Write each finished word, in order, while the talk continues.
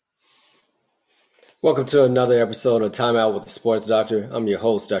Welcome to another episode of Time Out with the Sports Doctor. I'm your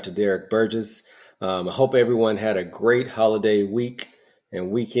host, Dr. Derek Burgess. I hope everyone had a great holiday week and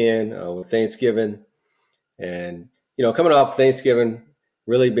weekend with Thanksgiving. And, coming off Thanksgiving,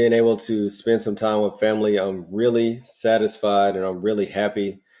 really being able to spend some time with family, I'm really satisfied and I'm really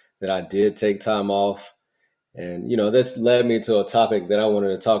happy that I did take time off. And, this led me to a topic that I wanted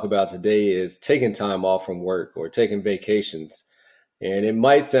to talk about today is taking time off from work or taking vacations. And it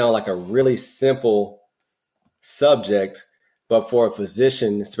might sound like a really simple subject, but for a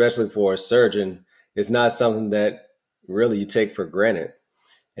physician, especially for a surgeon, it's not something that really you take for granted.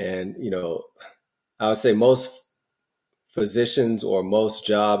 And, I would say most physicians or most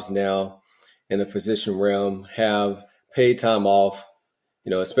jobs now in the physician realm have paid time off,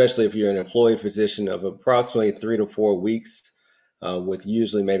 especially if you're an employed physician of approximately 3 to 4 weeks, with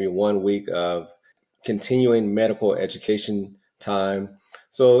usually maybe 1 week of continuing medical education time.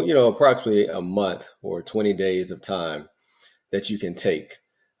 So, approximately a month or 20 days of time that you can take.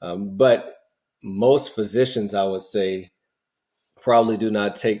 But most physicians, I would say, probably do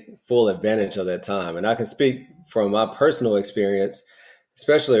not take full advantage of that time. And I can speak from my personal experience,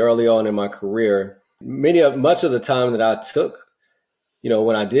 especially early on in my career. Much of the time that I took,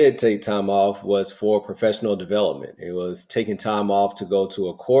 when I did take time off was for professional development. It was taking time off to go to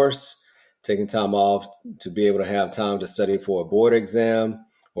a course, taking time off to be able to have time to study for a board exam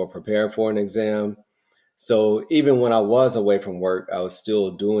or prepare for an exam. So even when I was away from work, I was still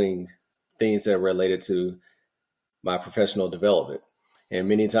doing things that are related to my professional development. And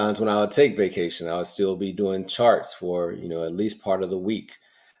many times when I would take vacation, I would still be doing charts for, at least part of the week.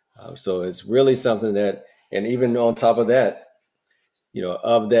 So it's really something that, and even on top of that,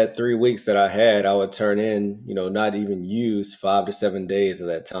 of that 3 weeks that I had, I would turn in, not even use 5 to 7 days of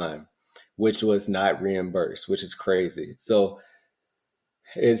that time, which was not reimbursed, which is crazy. So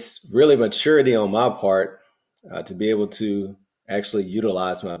it's really maturity on my part to be able to actually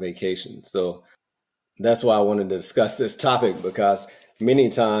utilize my vacation. So that's why I wanted to discuss this topic, because many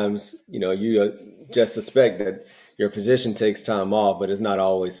times, you just suspect that your physician takes time off, but it's not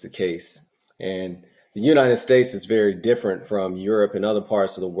always the case. And the United States is very different from Europe and other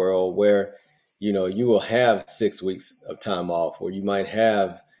parts of the world where, you will have 6 weeks of time off, or you might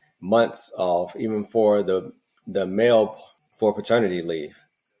have months off, even for the male for paternity leave.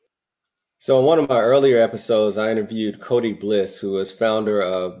 So in one of my earlier episodes, I interviewed Cody Bliss, who is founder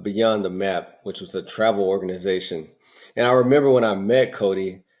of Beyond the Map, which was a travel organization. And I remember when I met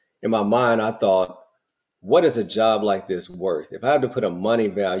Cody, in my mind, I thought, what is a job like this worth? If I had to put a money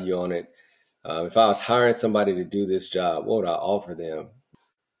value on it, if I was hiring somebody to do this job, what would I offer them?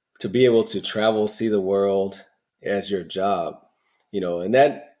 To be able to travel, see the world as your job, and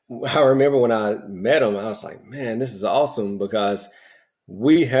that, I remember when I met him, I was like, man, this is awesome, because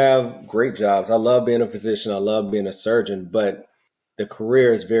we have great jobs. I love being a physician. I love being a surgeon, but the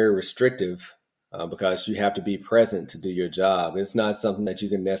career is very restrictive because you have to be present to do your job. It's not something that you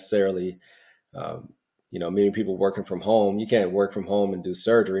can necessarily, many people working from home. You can't work from home and do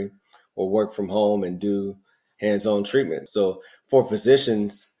surgery, or work from home and do hands-on treatment. So for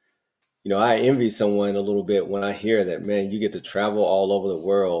physicians, I envy someone a little bit when I hear that, man, you get to travel all over the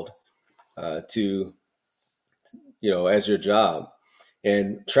world to, as your job.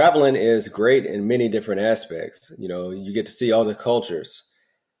 And traveling is great in many different aspects. You get to see all the cultures.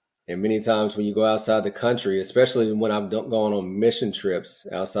 And many times when you go outside the country, especially when I've gone on mission trips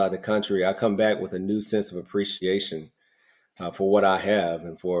outside the country, I come back with a new sense of appreciation for what I have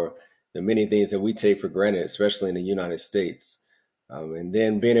and for the many things that we take for granted, especially in the United States. And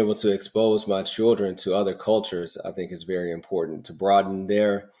then being able to expose my children to other cultures, I think is very important to broaden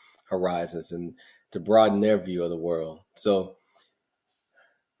their horizons and to broaden their view of the world. So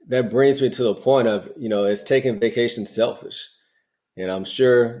that brings me to the point of, is taking vacation selfish? And I'm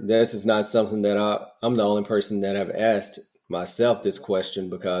sure this is not something that I'm the only person that have asked myself this question,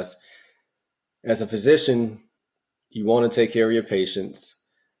 because as a physician, you want to take care of your patients.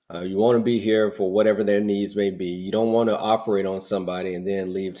 You want to be here for whatever their needs may be. You don't want to operate on somebody and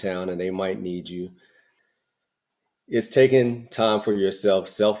then leave town and they might need you. It's taking time for yourself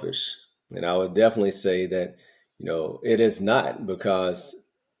selfish. And I would definitely say that, it is not, because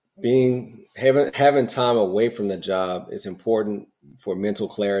having time away from the job is important for mental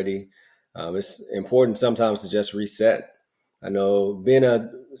clarity. It's important sometimes to just reset. I know, being a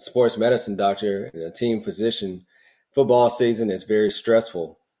sports medicine doctor and a team physician, football season is very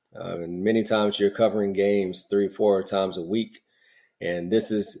stressful. And many times you're covering games 3 or 4 times a week. And this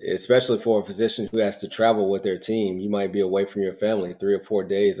is especially for a physician who has to travel with their team. You might be away from your family 3 or 4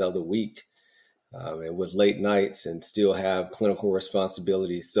 days of the week, and with late nights, and still have clinical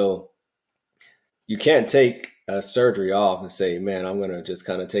responsibilities. So you can't take a surgery off and say, man, I'm going to just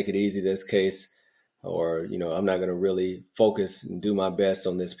kind of take it easy this case, or, I'm not going to really focus and do my best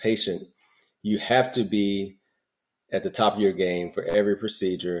on this patient. You have to be at the top of your game for every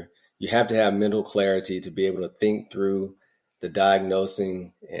procedure. You have to have mental clarity to be able to think through the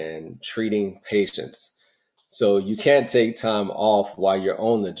diagnosing and treating patients. So you can't take time off while you're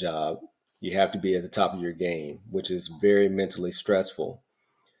on the job. You have to be at the top of your game, which is very mentally stressful.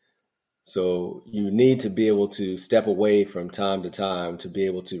 So you need to be able to step away from time to time to be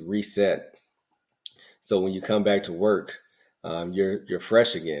able to reset. So when you come back to work, you're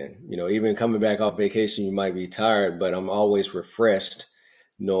fresh again. Even coming back off vacation, you might be tired, but I'm always refreshed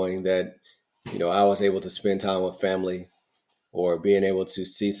knowing that I was able to spend time with family, or being able to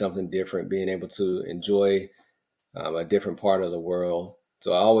see something different, being able to enjoy a different part of the world.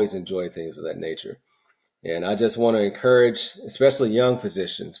 So I always enjoy things of that nature. And I just want to encourage, especially young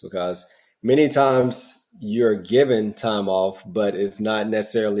physicians, because many times you're given time off, but it's not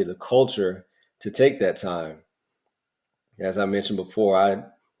necessarily the culture to take that time. As I mentioned before,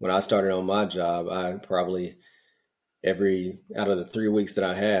 when I started on my job, I probably every out of the 3 weeks that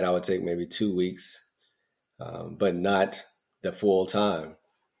I had, I would take maybe 2 weeks, but not the full time.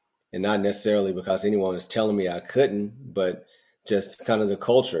 And not necessarily because anyone was telling me I couldn't, but just kind of the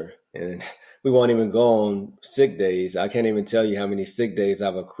culture. And we won't even go on sick days. I can't even tell you how many sick days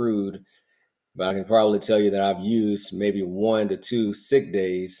I've accrued, but I can probably tell you that I've used maybe 1 to 2 sick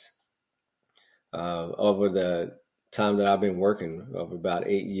days over the time that I've been working, of about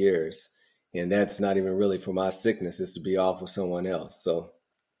 8 years. And that's not even really for my sickness, it's to be off with someone else. So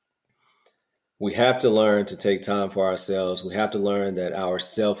we have to learn to take time for ourselves. We have to learn that our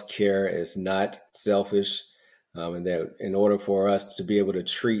self-care is not selfish, and that in order for us to be able to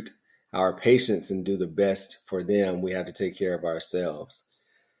treat our patients and do the best for them, we have to take care of ourselves.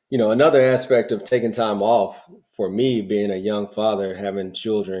 Another aspect of taking time off for me, being a young father, having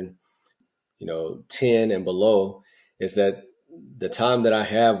children, 10 and below, is that the time that I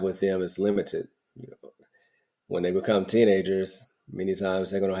have with them is limited. When they become teenagers, many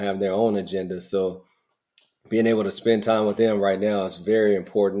times they're going to have their own agenda. So being able to spend time with them right now is very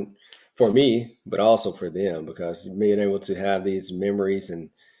important for me, but also for them, because being able to have these memories and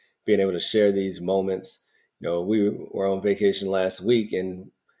being able to share these moments. We were on vacation last week and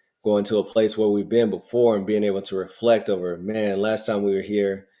going to a place where we've been before and being able to reflect over, man, last time we were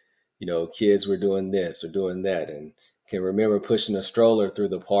here, kids were doing this or doing that, and can remember pushing a stroller through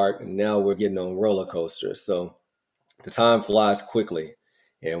the park, and now we're getting on roller coasters. So the time flies quickly,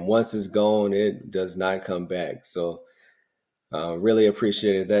 and once it's gone, it does not come back. So really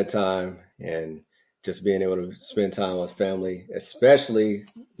appreciated that time, and just being able to spend time with family, especially,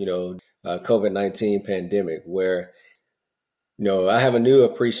 COVID-19 pandemic, where, I have a new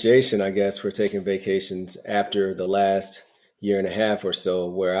appreciation, I guess, for taking vacations after the last year and a half or so,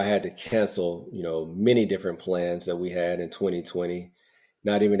 where I had to cancel, many different plans that we had in 2020,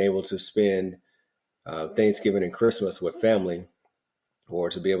 not even able to spend Thanksgiving and Christmas with family,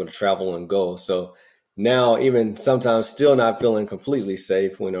 or to be able to travel and go. So now, even sometimes still not feeling completely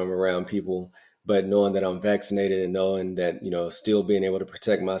safe when I'm around people, but knowing that I'm vaccinated and knowing that, still being able to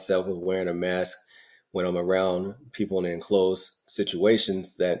protect myself with wearing a mask when I'm around people in enclosed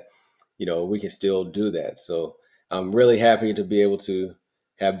situations, that, we can still do that. So I'm really happy to be able to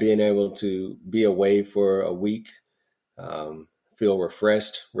have been able to be away for a week, feel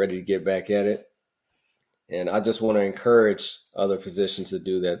refreshed, ready to get back at it. And I just want to encourage other physicians to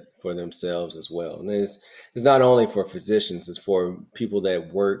do that for themselves as well. And it's not only for physicians, it's for people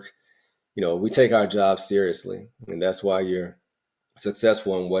that work. We take our job seriously, and that's why you're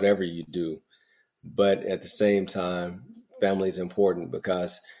successful in whatever you do. But at the same time, family is important,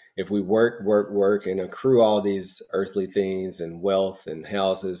 because if we work, and accrue all these earthly things and wealth and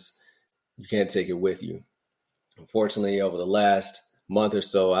houses, you can't take it with you. Unfortunately, over the last month or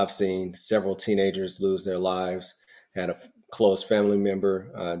so, I've seen several teenagers lose their lives, had a close family member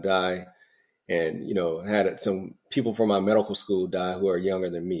die, and, had some people from my medical school die who are younger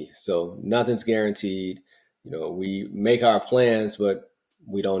than me. So nothing's guaranteed. We make our plans, but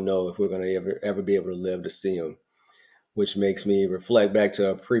we don't know if we're going to ever be able to live to see them, which makes me reflect back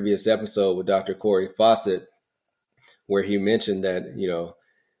to a previous episode with Dr. Corey Fawcett, where he mentioned that,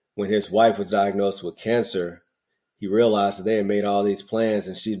 when his wife was diagnosed with cancer, he realized that they had made all these plans,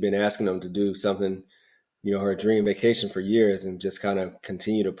 and she'd been asking him to do something, her dream vacation for years, and just kind of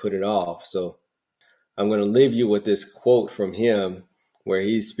continue to put it off. So I'm going to leave you with this quote from him, where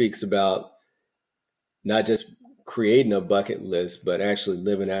he speaks about not just creating a bucket list, but actually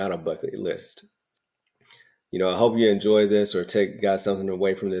living out a bucket list. I hope you enjoy this or got something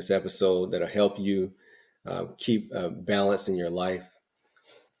away from this episode that'll help you keep balance in your life.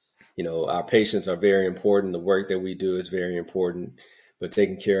 Our patients are very important. The work that we do is very important, but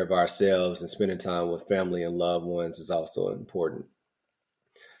taking care of ourselves and spending time with family and loved ones is also important.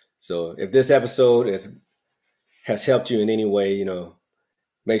 So if this episode has helped you in any way,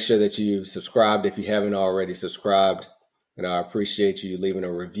 make sure that you subscribed if you haven't already subscribed. And I appreciate you leaving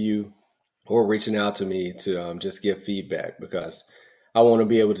a review or reaching out to me to just give feedback, because I want to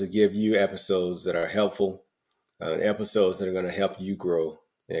be able to give you episodes that are helpful, episodes that are going to help you grow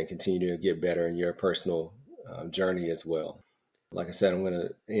and continue to get better in your personal journey as well. Like I said, I'm going to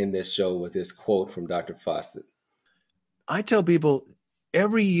end this show with this quote from Dr. Fawcett. I tell people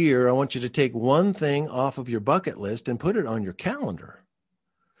every year, I want you to take one thing off of your bucket list and put it on your calendar.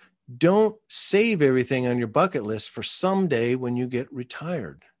 Don't save everything on your bucket list for someday when you get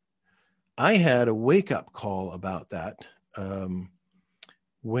retired. I had a wake-up call about that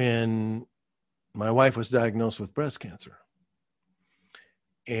when my wife was diagnosed with breast cancer.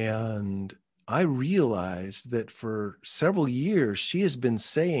 And I realized that for several years, she has been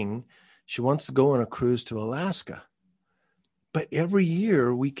saying she wants to go on a cruise to Alaska. But every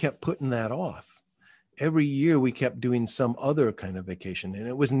year we kept putting that off. Every year we kept doing some other kind of vacation. And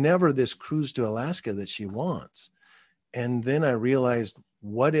it was never this cruise to Alaska that she wants. And then I realized,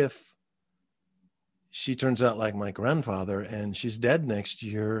 what if she turns out like my grandfather and she's dead next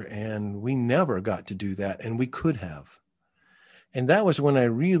year and we never got to do that, and we could have. And that was when I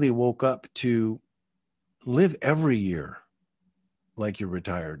really woke up to live every year like you're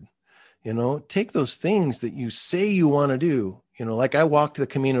retired. Take those things that you say you want to do. Like I walked the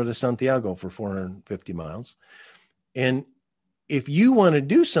Camino de Santiago for 450 miles. And if you want to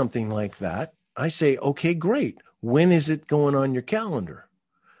do something like that, I say, okay, great. When is it going on your calendar?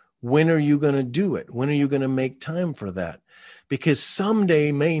 When are you going to do it? When are you going to make time for that? Because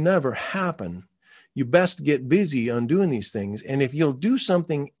someday may never happen. You best get busy on doing these things. And if you'll do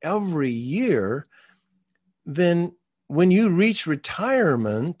something every year, then when you reach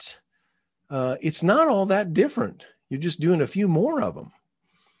retirement, it's not all that different. You're just doing a few more of them.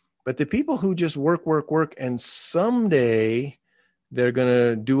 But the people who just work, and someday they're going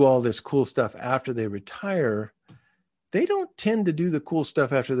to do all this cool stuff after they retire, they don't tend to do the cool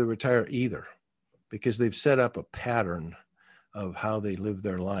stuff after they retire either, because they've set up a pattern of how they live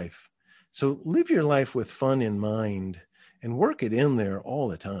their life. So live your life with fun in mind and work it in there all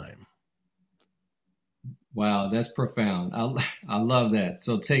the time. Wow, that's profound. I love that.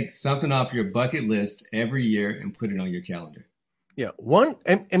 So take something off your bucket list every year and put it on your calendar. Yeah.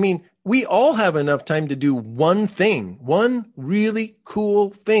 We all have enough time to do one thing, one really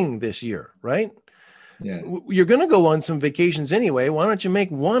cool thing this year, right? Yeah. You're going to go on some vacations anyway. Why don't you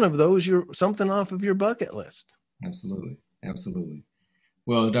make one of those something off of your bucket list? Absolutely.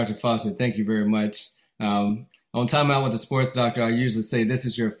 Well, Dr. Fawcett, thank you very much. On Time Out with the Sports Doctor, I usually say this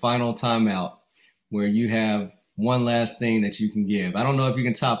is your final time out, where you have one last thing that you can give. I don't know if you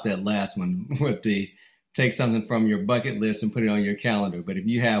can top that last one with the take something from your bucket list and put it on your calendar. But if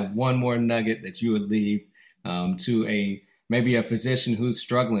you have one more nugget that you would leave to maybe a physician who's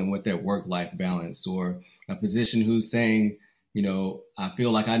struggling with their work-life balance, or a physician who's saying, I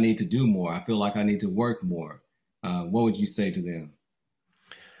feel like I need to do more. I feel like I need to work more. What would you say to them?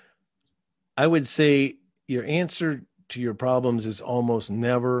 I would say your answer to your problems is almost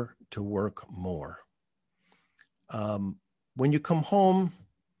never to work more. When you come home,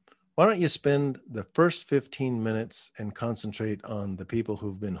 why don't you spend the first 15 minutes and concentrate on the people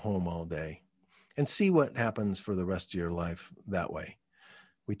who've been home all day, and see what happens for the rest of your life that way.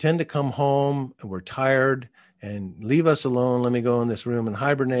 We tend to come home and we're tired and leave us alone. Let me go in this room and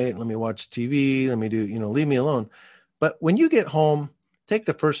hibernate. Let me watch TV. Let me do, leave me alone. But when you get home, take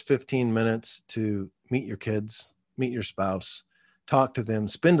the first 15 minutes to meet your kids, meet your spouse, talk to them,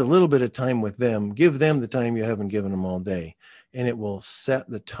 spend a little bit of time with them, give them the time you haven't given them all day, and it will set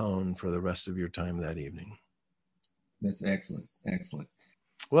the tone for the rest of your time that evening. That's excellent. Excellent.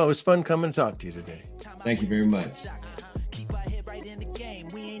 Well, it was fun coming to talk to you today. Thank you very much.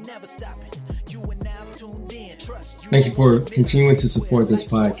 Thank you for continuing to support this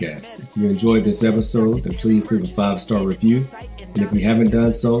podcast. If you enjoyed this episode, then please leave a 5-star review. And if you haven't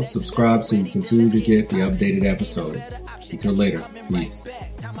done so, subscribe so you continue to get the updated episodes. Until later, peace.